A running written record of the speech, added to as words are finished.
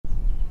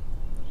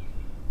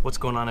What's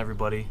going on,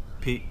 everybody?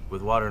 Pete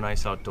with Water and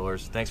Ice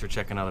Outdoors. Thanks for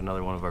checking out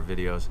another one of our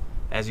videos.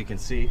 As you can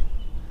see,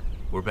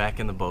 we're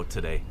back in the boat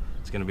today.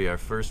 It's going to be our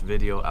first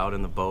video out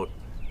in the boat.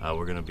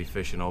 We're going to be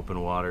fishing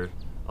open water,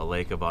 a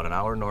lake about an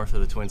hour north of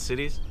the Twin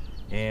Cities,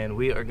 and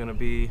we are going to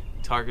be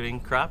targeting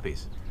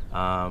crappies.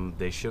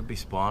 They should be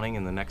spawning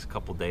in the next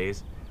couple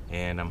days,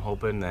 and I'm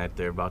hoping that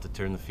they're about to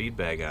turn the feed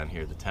bag on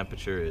here. The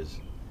temperature is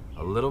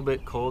a little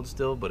bit cold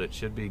still, but it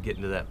should be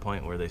getting to that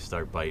point where they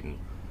start biting.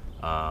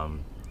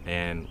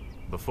 And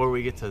before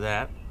we get to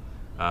that,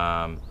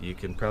 you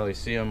can probably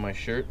see on my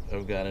shirt,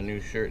 I've got a new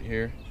shirt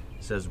here.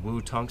 It says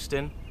Woo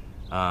Tungsten.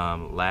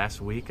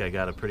 Last week I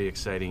got a pretty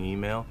exciting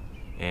email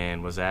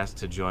and was asked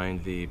to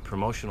join the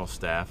promotional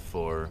staff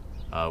for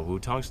Woo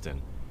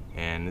Tungsten.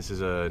 And this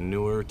is a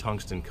newer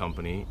tungsten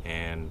company,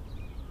 and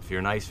if you're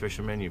an ice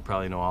fisherman, you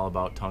probably know all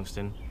about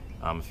tungsten.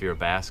 If you're a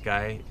bass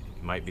guy,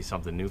 it might be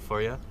something new for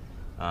you.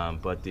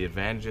 But the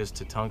advantages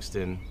to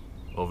tungsten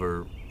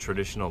over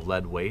traditional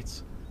lead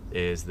weights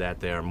is that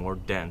they are more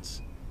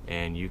dense,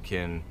 and you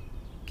can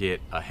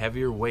get a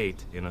heavier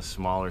weight in a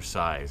smaller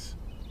size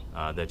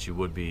that you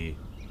would be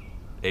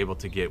able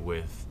to get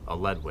with a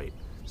lead weight.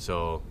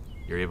 So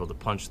you're able to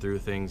punch through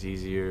things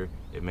easier.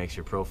 It makes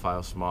your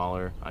profile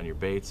smaller on your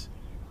baits.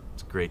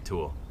 It's a great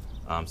tool.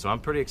 So I'm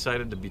pretty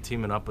excited to be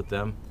teaming up with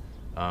them.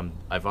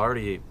 I've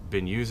already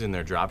been using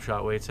their drop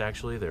shot weights.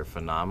 Actually, they're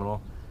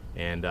phenomenal,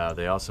 and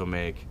they also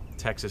make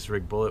Texas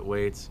rig bullet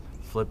weights,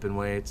 flipping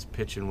weights,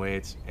 pitching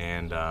weights,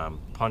 and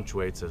punch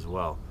weights as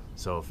well.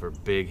 So for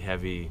big,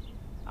 heavy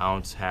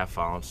ounce, half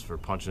ounce, for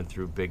punching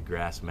through big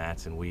grass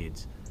mats and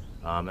weeds.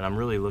 And I'm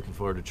really looking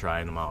forward to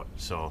trying them out.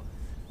 So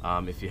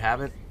if you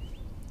haven't,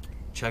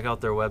 check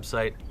out their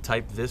website,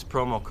 type this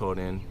promo code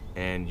in,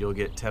 and you'll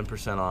get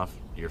 10% off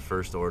your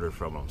first order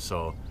from them.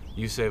 So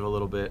you save a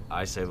little bit,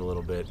 I save a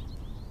little bit,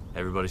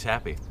 everybody's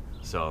happy.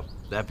 So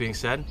that being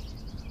said,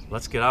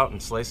 let's get out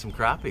and slay some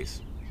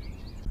crappies.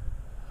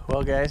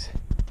 Well, guys,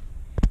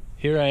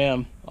 here I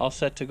am, all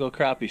set to go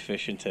crappie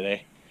fishing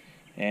today.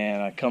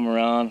 And I come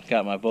around,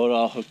 got my boat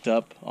all hooked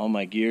up, all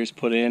my gears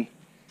put in,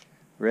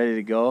 ready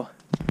to go.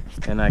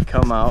 And I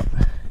come out,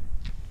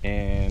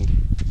 and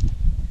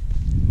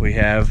we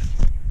have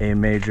a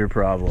major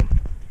problem.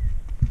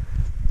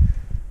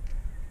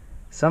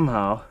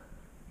 Somehow,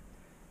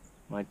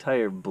 my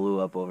tire blew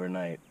up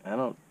overnight. I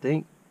don't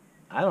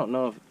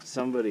know if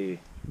somebody,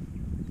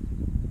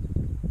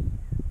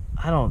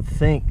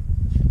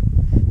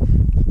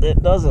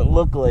 it doesn't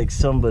look like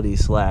somebody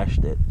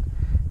slashed it.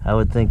 I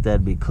would think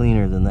that'd be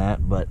cleaner than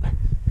that, but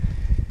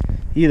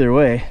either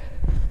way,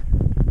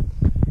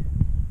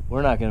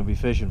 we're not going to be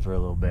fishing for a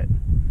little bit.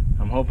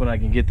 I'm hoping I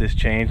can get this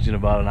changed in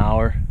about an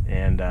hour,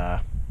 and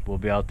we'll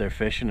be out there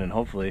fishing and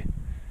hopefully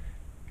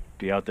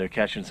be out there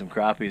catching some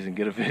crappies and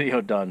get a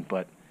video done.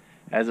 But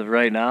as of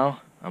right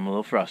now, I'm a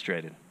little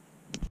frustrated.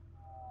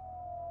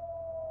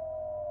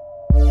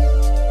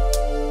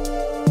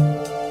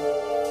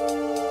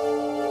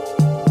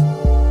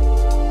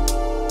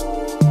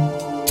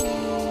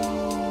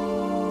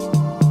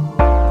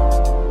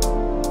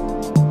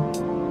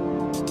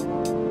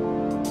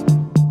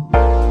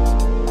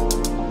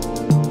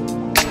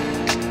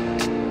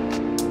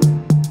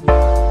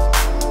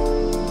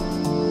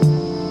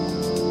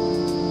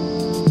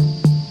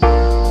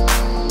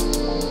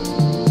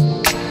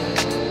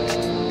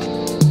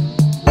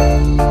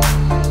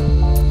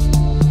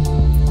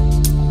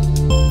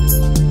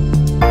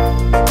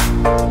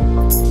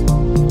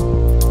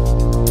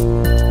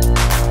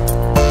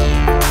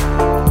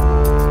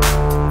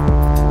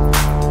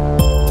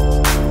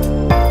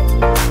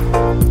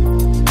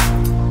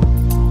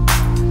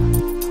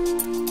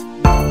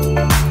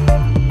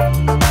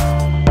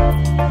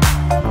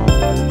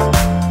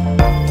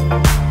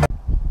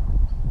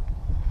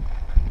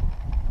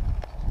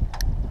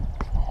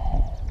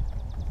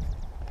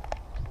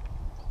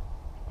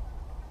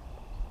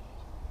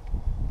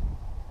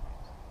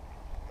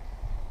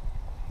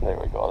 There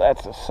we go.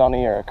 That's a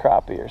sunny or a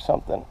crappie or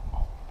something.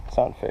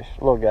 Sunfish,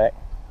 little guy.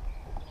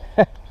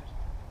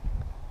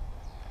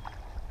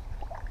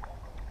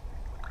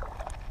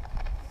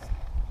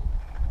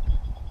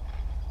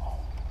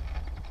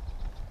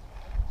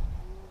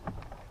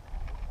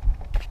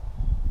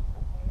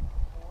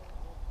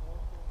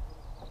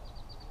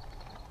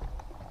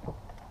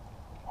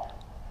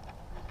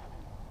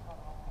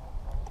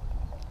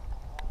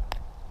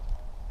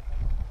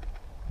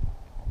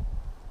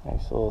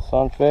 Nice little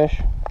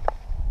sunfish.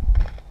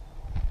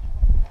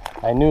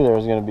 I knew there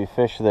was going to be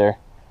fish there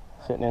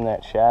sitting in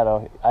that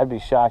shadow. I'd be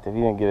shocked if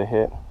he didn't get a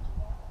hit.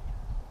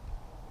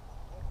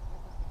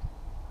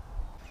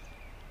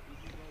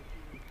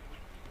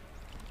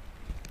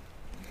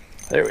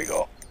 There we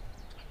go.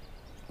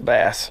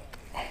 Bass.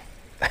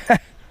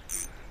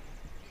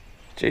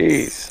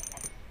 Jeez.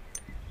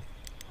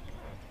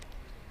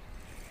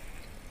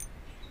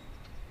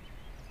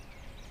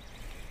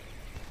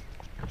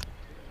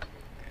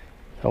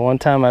 The one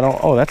time I don't,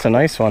 oh, that's a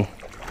nice one.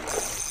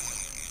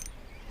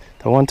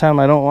 The one time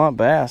I don't want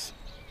bass.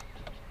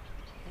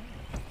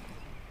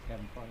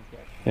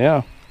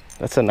 Yeah,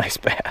 that's a nice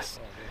bass.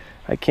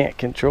 I can't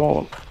control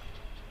them.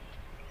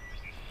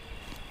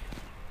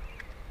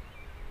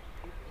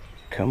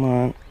 Come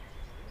on.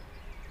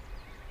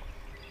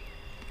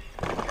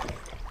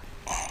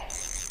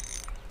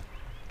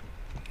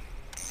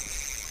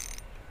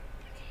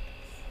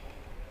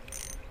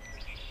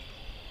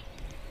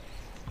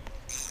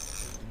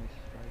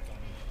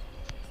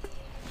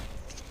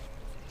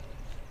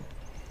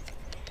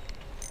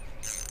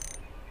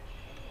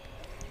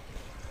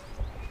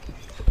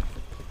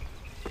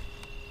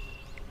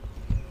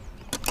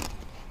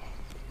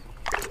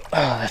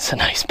 Oh, that's a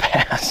nice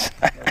pass.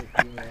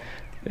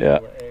 Yeah.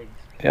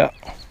 Yeah.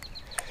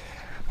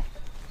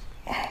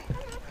 What's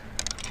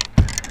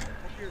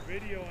your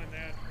video on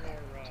that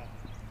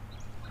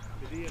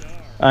for the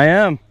DNR? I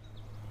am.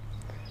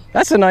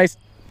 That's a nice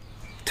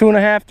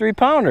 2.5, 3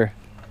 pounder.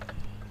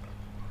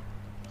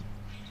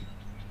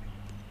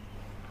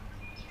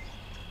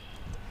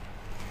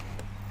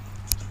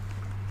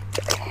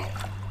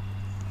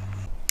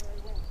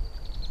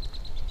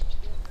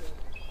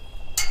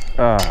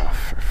 Oh,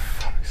 for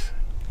fuck's sake.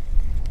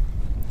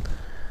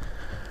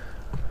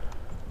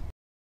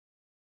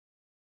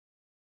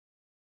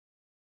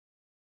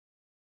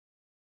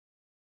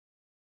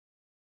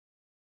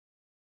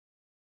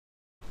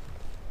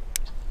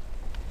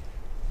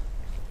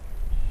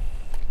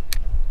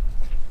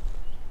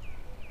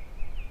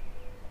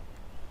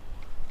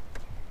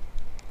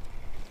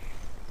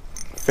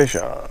 Fish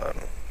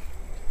on.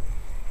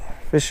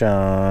 Fish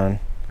on.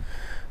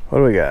 What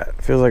do we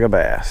got? Feels like a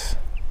bass.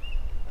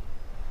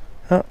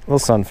 Oh, little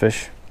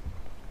sunfish.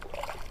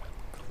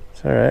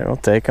 It's alright, we'll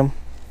take them.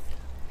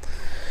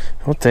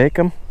 We'll take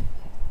them.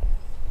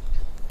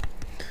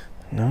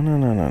 No, no,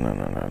 no, no, no,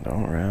 no, no.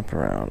 Don't wrap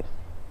around.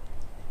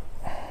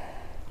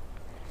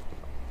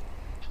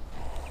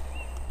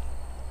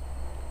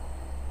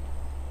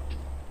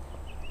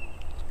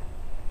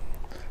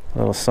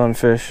 Little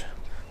sunfish.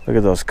 Look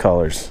at those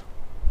colors.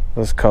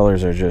 Those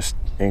colors are just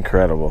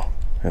incredible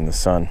in the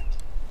sun.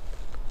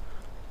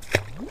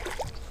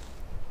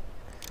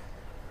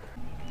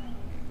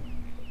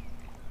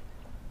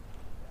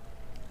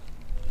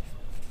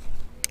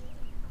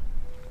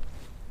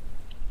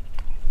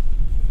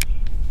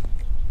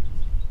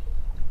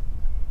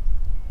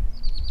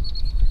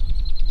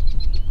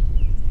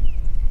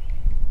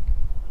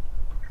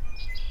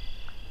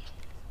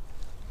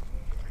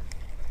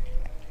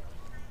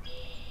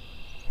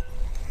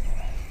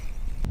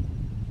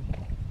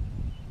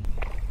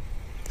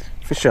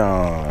 Fish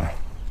on.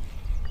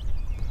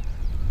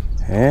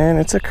 And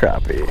it's a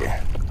crappie.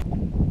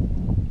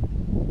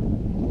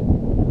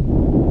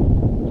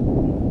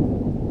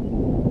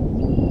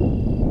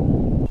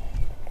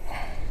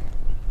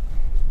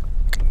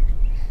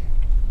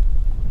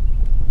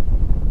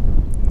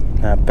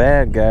 Not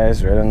bad,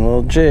 guys. Right on a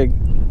little jig.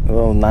 A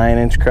little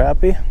 9-inch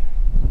crappie.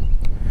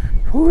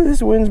 Whoo,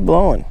 this wind's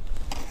blowing.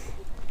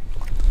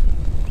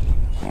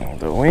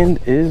 The wind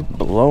is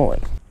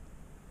blowing.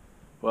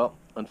 Well,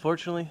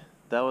 unfortunately,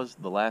 that was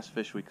the last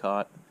fish we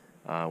caught.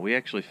 We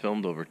actually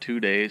filmed over 2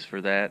 days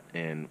for that,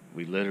 and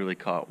we literally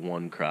caught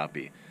 1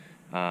 crappie.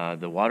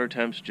 The water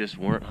temps just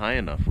weren't high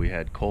enough. We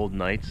had cold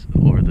nights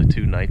over the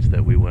 2 nights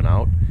that we went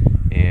out,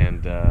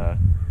 and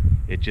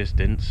it just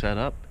didn't set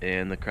up,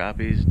 and the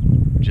crappies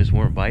just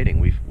weren't biting.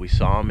 We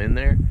saw them in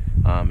there.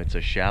 It's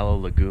a shallow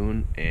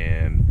lagoon,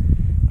 and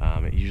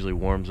it usually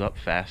warms up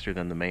faster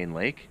than the main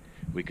lake.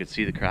 We could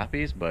see the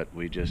crappies, but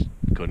we just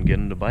couldn't get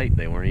them to bite.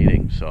 They weren't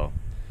eating. So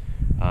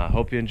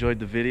hope you enjoyed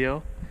the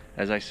video.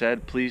 As I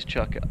said, please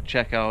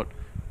check out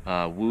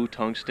Woo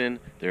Tungsten.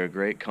 They're a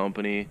great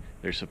company.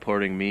 They're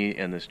supporting me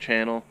and this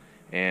channel.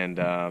 And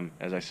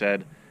as I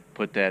said,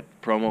 put that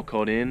promo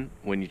code in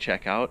when you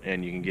check out,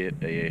 and you can get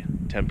a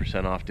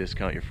 10% off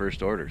discount your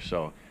first order.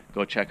 So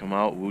go check them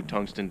out,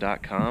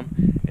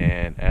 wootungsten.com.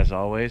 And as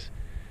always,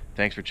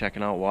 thanks for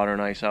checking out Water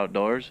and Ice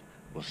Outdoors.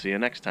 We'll see you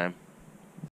next time.